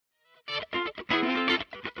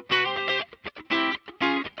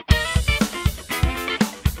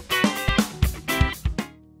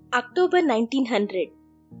October 1900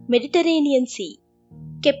 Mediterranean see.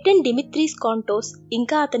 Captain డిమిత్రీస్ కాంటోస్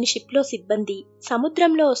ఇంకా అతని షిప్లో సిబ్బంది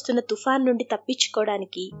సముద్రంలో వస్తున్న తుఫాన్ నుండి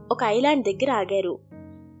తప్పించుకోవడానికి ఒక ఐలాండ్ దగ్గర ఆగారు.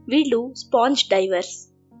 వీళ్ళు స్పాంజ్ డైవర్స్.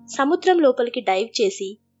 సముద్రం లోపలికి డైవ్ చేసి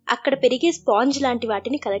అక్కడ పెరిగే స్పాంజ్ లాంటి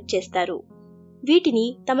వాటిని కలెక్ట్ చేస్తారు. వీటిని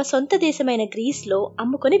తమ సొంత దేశమైన గ్రీస్లో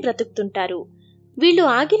అమ్ముకొని బ్రతుకుతుంటారు. వీళ్ళు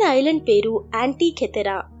ఆగిన ఐలాండ్ పేరు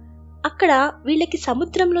యాంటీకెథెరా. అక్కడ వీళ్ళకి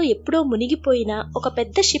సముద్రంలో ఎప్పుడో మునిగిపోయిన ఒక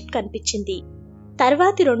పెద్ద షిప్ కనిపించింది.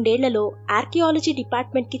 తర్వాతి 2 ఏళ్లలో ఆర్కియాలజీ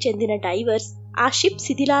డిపార్ట్మెంట్కి చెందిన డైవర్స్ ఆ షిప్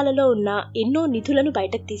శిథిలాలలో ఉన్న ఎన్నో నిధులను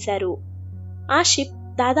బయటకు తీశారు. ఆ షిప్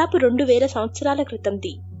దాదాపు 2000 సంవత్సరాల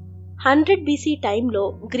క్రితంది. 100 BC టైంలో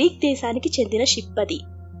గ్రీక్ దేశానికి చెందిన షిప్ అది.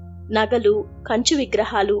 నగలు, కంచు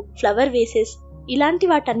విగ్రహాలు, ఫ్లవర్ వేసెస్ ఇలాంటి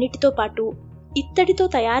వాటన్నిటితో పాటు ఇత్తడితో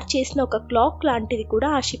తయారు చేసిన ఒక క్లాక్ లాంటిది కూడా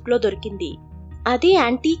ఆ షిప్లో దొరికింది. అదే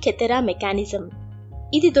యాంటీకెథెరా మెకానిజం.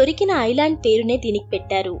 ఇది దొరికిన ఐలాండ్ పేరునే దీనికి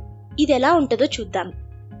పెట్టారు. ఇది ఎలా ఉంటుందో చూద్దాం.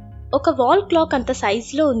 ఒక వాల్ క్లాక్ అంత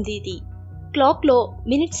సైజులో ఉంది ఇది. క్లాక్లో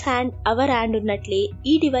మినిట్స్ హ్యాండ్, అవర్ హ్యాండ్ ఉన్నట్లే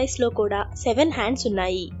ఈ డివైస్లో కూడా 7 హ్యాండ్స్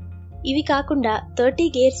ఉన్నాయి. ఇవి కాకుండా 30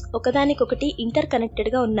 గేర్స్ ఒకదానికొకటి ఇంటర్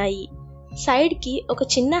కనెక్టెడ్గా ఉన్నాయి. సైడ్కి ఒక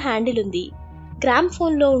చిన్న హ్యాండిల్ ఉంది. గ్రామ్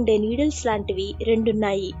ఫోన్లో ఉండే నీడిల్స్ లాంటివి 2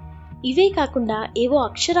 ఉన్నాయి. ఇవే కాకుండా ఏవో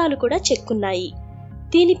అక్షరాలు కూడా చెక్కున్నాయి.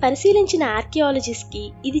 దీన్ని పరిశీలించిన ఆర్కియాలజిస్ట్కి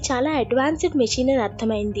ఇది చాలా అడ్వాన్స్డ్ మెషిన్ అని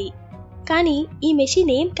అర్థమైంది. కానీ ఈ మెషిన్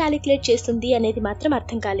ఏం క్యాలిక్యులేట్ చేస్తుంది అనేది మాత్రం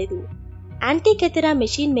అర్థం కాలేదు. యాంటీకెథెరా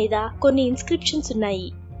మెషిన్ మీద కొన్ని ఇన్స్క్రిప్షన్స్ ఉన్నాయి.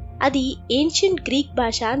 అది ఏన్షియంట్ గ్రీక్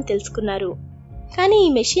భాష అని తెలుసుకున్నారు. కానీ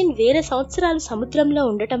ఈ మెషిన్ వేల సంవత్సరాలు సముద్రంలో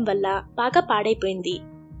ఉండటం వల్ల బాగా పాడైపోయింది.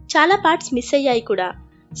 చాలా పార్ట్స్ మిస్ అయ్యాయి కూడా.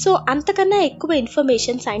 సో అంతకన్నా ఎక్కువ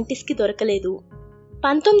ఇన్ఫర్మేషన్ సైంటిస్ట్కి దొరకలేదు.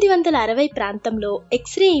 1960 ప్రాంతంలో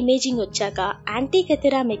ఎక్స్రే ఇమేజింగ్ వచ్చాక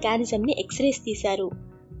యాంటీకెథెరా మెకానిజంని ఎక్స్రేస్ తీశారు.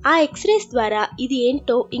 ఆ ఎక్స్రేస్ ద్వారా ఇది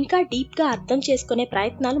ఏంటో ఇంకా డీప్గా అర్థం చేసుకునే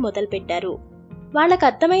ప్రయత్నాలు మొదలుపెట్టారు. వాళ్ళకు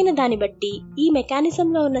అర్థమైన దాన్ని బట్టి ఈ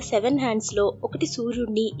మెకానిజంలో ఉన్న 7 హ్యాండ్స్లో ఒకటి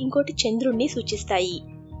సూర్యుడిని, ఇంకోటి చంద్రుణ్ణి సూచిస్తాయి.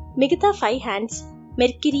 మిగతా 5 hands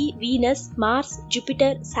mercury, Venus, Mars,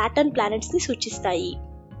 Jupiter, Saturn ప్లానెట్స్ని సూచిస్తాయి.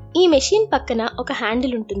 ఈ మెషిన్ పక్కన ఒక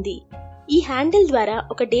హ్యాండిల్ ఉంటుంది. ఈ హ్యాండిల్ ద్వారా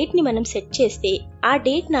ఒక డేట్ని మనం సెట్ చేస్తే ఆ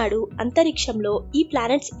డేట్ నాడు అంతరిక్షంలో ఈ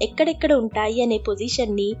ప్లానెట్స్ ఎక్కడెక్కడ ఉంటాయి అనే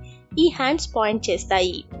పొజిషన్ని ఈ హ్యాండ్స్ పాయింట్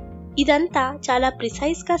చేస్తాయి. ఇదంతా చాలా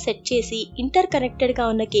ప్రిసైజ్గా సెట్ చేసి ఇంటర్ కనెక్టెడ్గా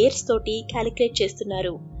ఉన్న గేర్స్ తోటి క్యాలిక్యులేట్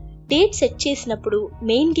చేస్తున్నారు. డేట్ సెట్ చేసినప్పుడు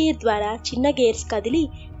మెయిన్ గేర్ ద్వారా చిన్న గేర్స్ కదిలి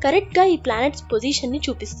కరెక్ట్గా ఈ ప్లానెట్స్ పొజిషన్ని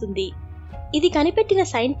చూపిస్తుంది. ఇది కనిపెట్టిన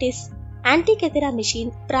సైంటిస్ట్ యాంటీకెథెరా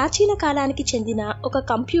మెషిన్ ప్రాచీన కాలానికి చెందిన ఒక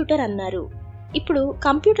కంప్యూటర్ అన్నారు. ఇప్పుడు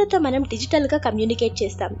కంప్యూటర్తో మనం డిజిటల్గా కమ్యూనికేట్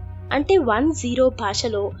చేస్తాం. అంటే 1-0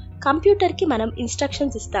 భాషలో కంప్యూటర్కి మనం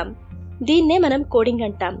ఇన్స్ట్రక్షన్స్ ఇస్తాం. దీన్నే మనం కోడింగ్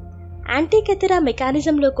అంటాం. యాంటీకెథెరా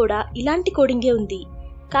మెకానిజంలో కూడా ఇలాంటి కోడింగే ఉంది.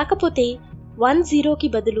 కాకపోతే 1-0కి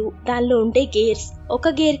బదులు దానిలో ఉండే గేర్స్,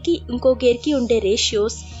 ఒక గేర్కి ఇంకో గేర్కి ఉండే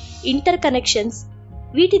రేషియోస్, ఇంటర్ కనెక్షన్స్,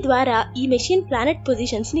 వీటి ద్వారా ఈ మెషిన్ ప్లానెట్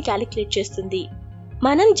పొజిషన్స్ని క్యాలిక్యులేట్ చేస్తుంది.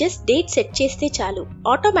 మనం జస్ట్ డేట్ సెట్ చేస్తే చాలు,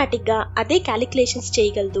 ఆటోమేటిక్గా అదే క్యాలిక్యులేషన్స్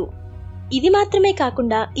చేయగలదు. ఇది మాత్రమే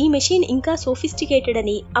కాకుండా ఈ మెషిన్ ఇంకా సోఫిస్టికేటెడ్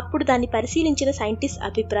అని అప్పుడు దాన్ని పరిశీలించిన సైంటిస్ట్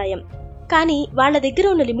అభిప్రాయం. కానీ వాళ్ళ దగ్గర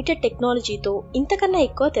ఉన్న లిమిటెడ్ టెక్నాలజీతో ఇంతకన్నా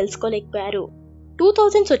ఎక్కువ తెలుసుకోలేకపోయారు.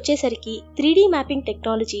 2000s వచ్చేసరికి 3D మ్యాపింగ్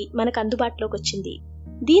టెక్నాలజీ మనకు అందుబాటులోకి వచ్చింది.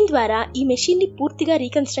 దీని ద్వారా ఈ మెషిన్ని పూర్తిగా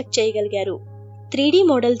రీకన్స్ట్రక్ట్ చేయగలిగారు. 3D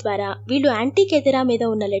మోడల్ ద్వారా వీళ్ళు యాంటీకెథెరా మీద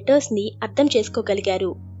ఉన్న లెటర్స్ని అర్థం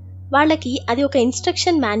చేసుకోగలిగారు. వాళ్ళకి అది ఒక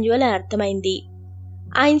ఇన్స్ట్రక్షన్ మాన్యువల్ అని అర్థమైంది.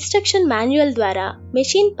 ఆ ఇన్స్ట్రక్షన్ మాన్యువల్ ద్వారా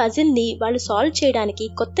మెషిన్ పజిల్ని వాళ్ళు సాల్వ్ చేయడానికి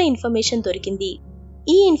కొత్త ఇన్ఫర్మేషన్ దొరికింది.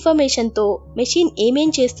 ఈ ఇన్ఫర్మేషన్తో మెషిన్ ఏమేం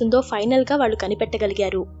చేస్తుందో ఫైనల్గా వాళ్ళు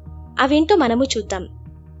కనిపెట్టగలిగారు. అవేంటో మనము చూద్దాం.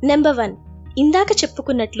 నెంబర్ 1, ఇందాక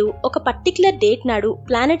చెప్పుకున్నట్లు ఒక పర్టిక్యులర్ డేట్ నాడు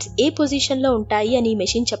ప్లానెట్స్ ఏ పొజిషన్లో ఉంటాయి అని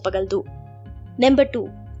మెషిన్ చెప్పగలదు. నెంబర్ 2,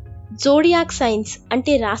 జోడియాక్ సైన్స్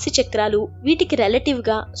అంటే రాశి చక్రాలు, వీటికి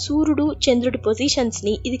రిలేటివ్గా సూర్యుడు, చంద్రుడి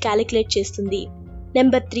పొజిషన్స్ని ఇది క్యాలిక్యులేట్ చేస్తుంది.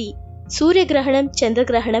 నెంబర్ 3, సూర్యగ్రహణం,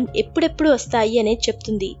 చంద్రగ్రహణం ఎప్పుడెప్పుడు వస్తాయి అనేది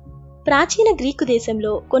చెప్తుంది. ప్రాచీన గ్రీకు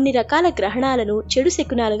దేశంలో కొన్ని రకాల గ్రహణాలను చెడు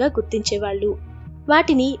శకునాలుగా గుర్తించేవాళ్ళు.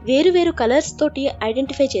 వాటిని వేరువేరు కలర్స్ తోటి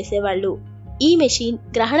ఐడెంటిఫై చేసేవాళ్ళు. ఈ మెషిన్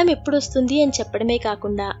గ్రహణం ఎప్పుడొస్తుంది అని చెప్పడమే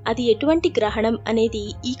కాకుండా అది ఎటువంటి గ్రహణం అనేది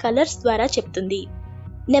ఈ కలర్స్ ద్వారా చెప్తుంది.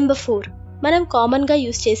 నెంబర్ 4, మనం కామన్గా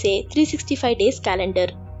యూజ్ చేసే 365 డేస్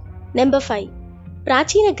క్యాలెండర్. నెంబర్ 5,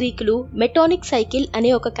 ప్రాచీన గ్రీకులు మెటోనిక్ సైకిల్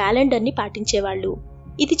అనే ఒక క్యాలెండర్ని పాటించేవాళ్ళు.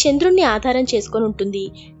 ఇది చంద్రుణ్ణి ఆధారం చేసుకొని ఉంటుంది.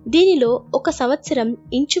 దీనిలో ఒక సంవత్సరం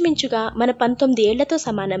ఇంచుమించుగా మన 19 ఏళ్లతో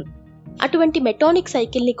సమానం. అటువంటి మెటోనిక్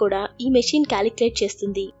సైకిల్ని కూడా ఈ మెషిన్ క్యాలిక్యులేట్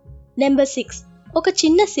చేస్తుంది. నెంబర్ 6, ఒక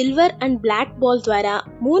చిన్న సిల్వర్ అండ్ బ్లాక్ బాల్ ద్వారా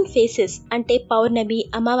మూన్ ఫేసెస్ అంటే పౌర్ణమి,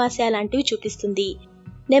 అమావాస్య లాంటివి చూపిస్తుంది.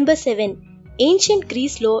 నెంబర్ 7, ఏన్షియంట్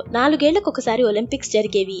గ్రీస్లో 4 ఏళ్లకొకసారి ఒలింపిక్స్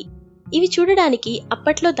జరిగేవి. ఇవి చూడడానికి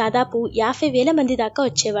అప్పట్లో దాదాపు 50,000 మంది దాకా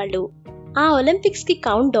వచ్చేవాళ్లు. ఆ ఒలింపిక్స్కి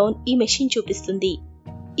కౌంట్ డౌన్ ఈ మెషిన్ చూపిస్తుంది.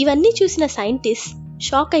 ఇవన్నీ చూసిన సైంటిస్ట్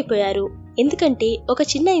షాక్ అయిపోయారు. ఎందుకంటే ఒక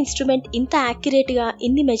చిన్న ఇన్స్ట్రుమెంట్ ఇంత యాక్యురేట్గా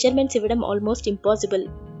ఇన్ని మెజర్మెంట్స్ ఇవ్వడం ఆల్మోస్ట్ ఇంపాసిబుల్.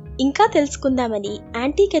 ఇంకా తెలుసుకుందామని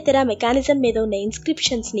యాంటీకెథెరా మెకానిజం మీద ఉన్న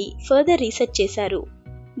ఇన్స్క్రిప్షన్స్ ని ఫర్దర్ రీసెర్చ్ చేశారు.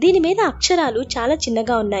 దీని మీద అక్షరాలు చాలా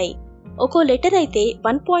చిన్నగా ఉన్నాయి. ఒక్కో లెటర్ అయితే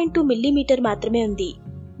 1.2 మిల్లీమీటర్ మాత్రమే ఉంది.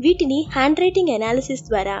 వీటిని హ్యాండ్ రైటింగ్ అనాలిసిస్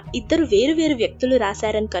ద్వారా ఇద్దరు వేరువేరు వ్యక్తులు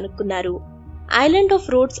రాశారని కనుక్కున్నారు. ఐలాండ్ ఆఫ్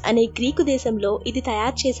రోడ్స్ అనే గ్రీకు దేశంలో ఇది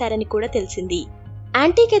తయారు చేశారని కూడా తెలిసింది.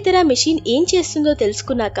 యాంటీకెథెరా మెషిన్ ఏం చేస్తుందో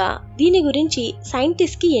తెలుసుకున్నాక దీని గురించి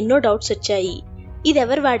సైంటిస్ట్ కి ఎన్నో డౌట్స్ వచ్చాయి.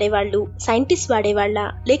 ఇదెవరు వాడేవాళ్ళు? సైంటిస్ట్ వాడేవాళ్ళ,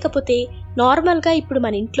 లేకపోతే నార్మల్ గా ఇప్పుడు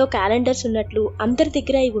మన ఇంట్లో క్యాలెండర్స్ ఉన్నట్లు అందరి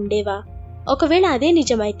దగ్గర ఇవి ఉండేవా? ఒకవేళ అదే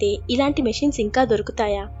నిజమైతే ఇలాంటి మెషిన్స్ ఇంకా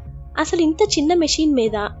దొరుకుతాయా? అసలు ఇంత చిన్న మెషిన్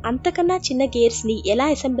మీద అంతకన్నా చిన్న గేర్స్ ని ఎలా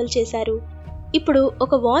అసెంబుల్ చేశారు? ఇప్పుడు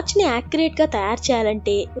ఒక వాచ్ ని యాక్యురేట్ గా తయారు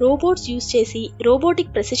చేయాలంటే రోబోట్స్ యూజ్ చేసి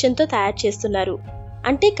రోబోటిక్ ప్రెసిషన్ తో తయారు చేస్తున్నారు.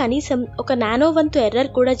 అంటే కనీసం ఒక నానో వంతు ఎర్రర్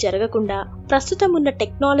కూడా జరగకుండా ప్రస్తుతం ఉన్న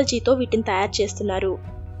టెక్నాలజీతో వీటిని తయారు చేస్తున్నారు.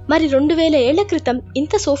 మరి 2000 ఏళ్ల క్రితం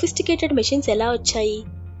ఇంత సోఫిస్టికేటెడ్ మెషిన్స్ ఎలా వచ్చాయి?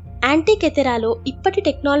 యాంటీకెథెరాలో ఇప్పటి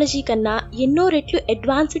టెక్నాలజీ కన్నా ఎన్నో రెట్లు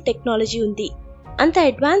అడ్వాన్స్డ్ టెక్నాలజీ ఉంది. అంత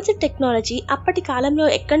అడ్వాన్స్డ్ టెక్నాలజీ అప్పటి కాలంలో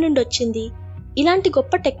ఎక్కడి నుండి వచ్చింది? ఇలాంటి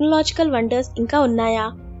గొప్ప టెక్నాలజికల్ వండర్స్ ఇంకా ఉన్నాయా?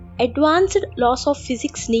 అడ్వాన్స్డ్ లాస్ ఆఫ్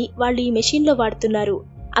ఫిజిక్స్ ని వాళ్ళు ఈ మెషిన్లో వాడుతున్నారు.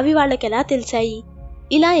 అవి వాళ్ళకి ఎలా తెలిసాయి?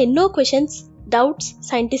 ఇలా ఎన్నో క్వశ్చన్స్, డౌట్స్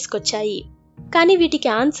సైంటిస్ట్కి వచ్చాయి. కానీ వీటికి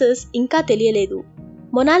ఆన్సర్స్ ఇంకా తెలియలేదు.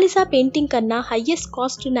 మొనాలిసా పెయింటింగ్ కన్నా హైయెస్ట్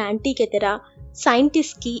కాస్ట్ ఉన్న యాంటీకెథెరా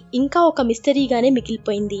సైంటిస్ట్కి ఇంకా ఒక మిస్టరీగానే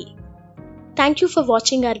మిగిలిపోయింది. Thank you for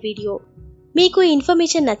watching our video. మీకు ఈ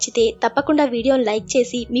ఇన్ఫర్మేషన్ నచ్చితే తప్పకుండా వీడియోని లైక్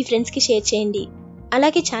చేసి మీ ఫ్రెండ్స్కి షేర్ చేయండి.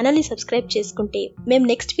 అలాగే ఛానల్ని సబ్స్క్రైబ్ చేసుకుంటే మేము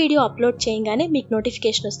నెక్స్ట్ వీడియో అప్లోడ్ చేయగానే మీకు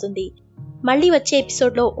నోటిఫికేషన్ వస్తుంది. మళ్ళీ వచ్చే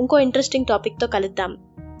ఎపిసోడ్లో ఇంకో ఇంట్రెస్టింగ్ టాపిక్తో కలుద్దాం.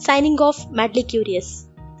 Signing off, madly curious.